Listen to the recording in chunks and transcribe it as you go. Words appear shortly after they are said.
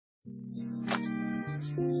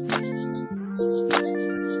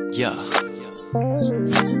Yeah.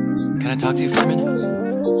 Can I talk to you for a minute?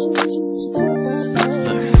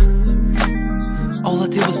 Look. All I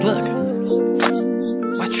did was look.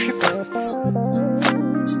 Why tripping?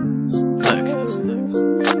 Look.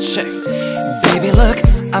 Check. Baby, look,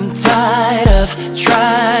 I'm tired of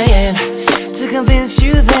trying to convince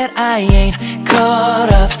you that I ain't caught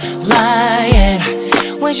up lying.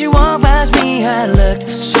 When she walked past me, I looked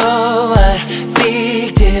so what?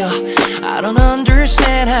 Big deal. I don't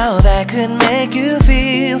understand how that could make you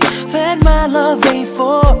feel that my love ain't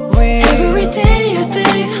for real. Every day I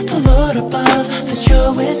thank the Lord above that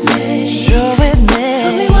you're with me. You're with me.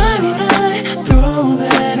 Tell me why would I throw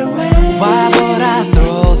that away? Why would I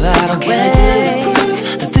throw that What away? can I do to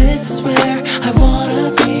prove that this is where I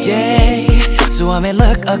wanna be? Yeah. So I may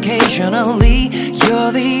look occasionally.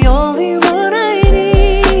 You're the only one I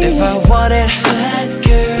need. If I wanted that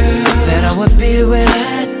girl, then I would be with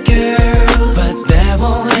that girl. But that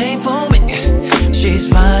won't ain't for me. She's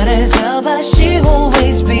fine as hell, but she'll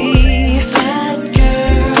always be that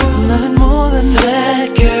girl. nothing more than that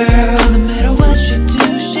girl. No matter what she do,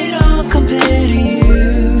 she don't compare to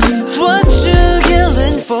you. What you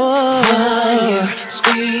yelling for? Why you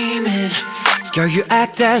screaming? Girl, you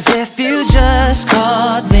act as if you just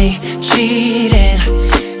caught me cheating.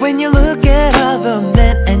 When you look at other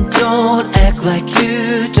men and don't act like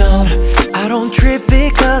you don't. I don't trip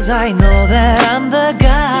because I know that I'm the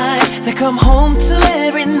guy that come home to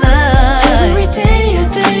every night. Every day I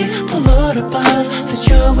thank the Lord above that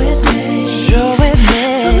you're with me. You're with me.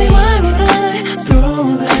 Tell me why would I throw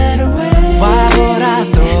that away? Why would I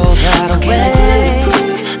throw that What can I do away? to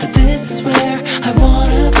prove that this is where I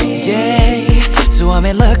wanna be? Yeah. So I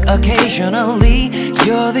may look occasionally.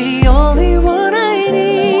 You're the only one I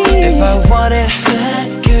need. If I wanted that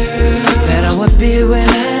girl, then I would be with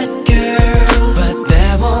that girl. But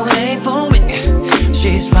that won't ain't for me.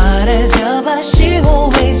 She's fine as hell, but she'll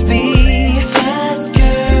always be that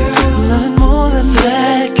girl. nothing more than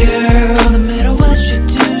that girl. No matter what she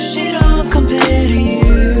do, she don't compare to you.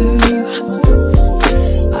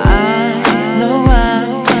 I know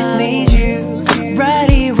I need you right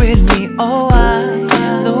here with me. Oh,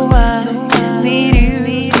 I know I need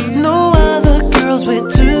you. No other girls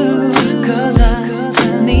with too. Cause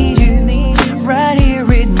I need you right here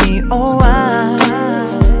with me. Oh, I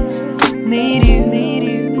need you.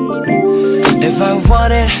 If I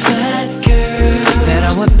wanted that girl, then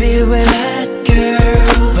I would be with that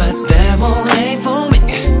girl. But that won't ain't for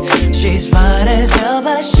me. She's fine as hell,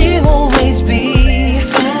 but she'll always be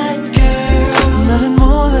that girl. nothing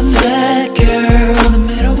more than that girl. No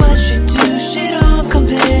matter what she do, she don't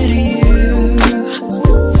compare to you.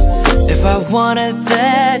 If I wanted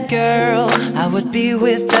that girl, I would be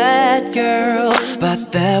with that girl.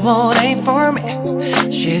 But that won't ain't for me.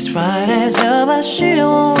 She's fine as hell, but she'll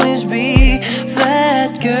always be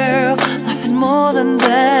that girl. Nothing more than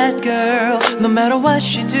that girl. No matter what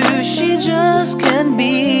she do, she just can't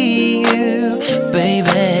be you,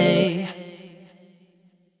 baby.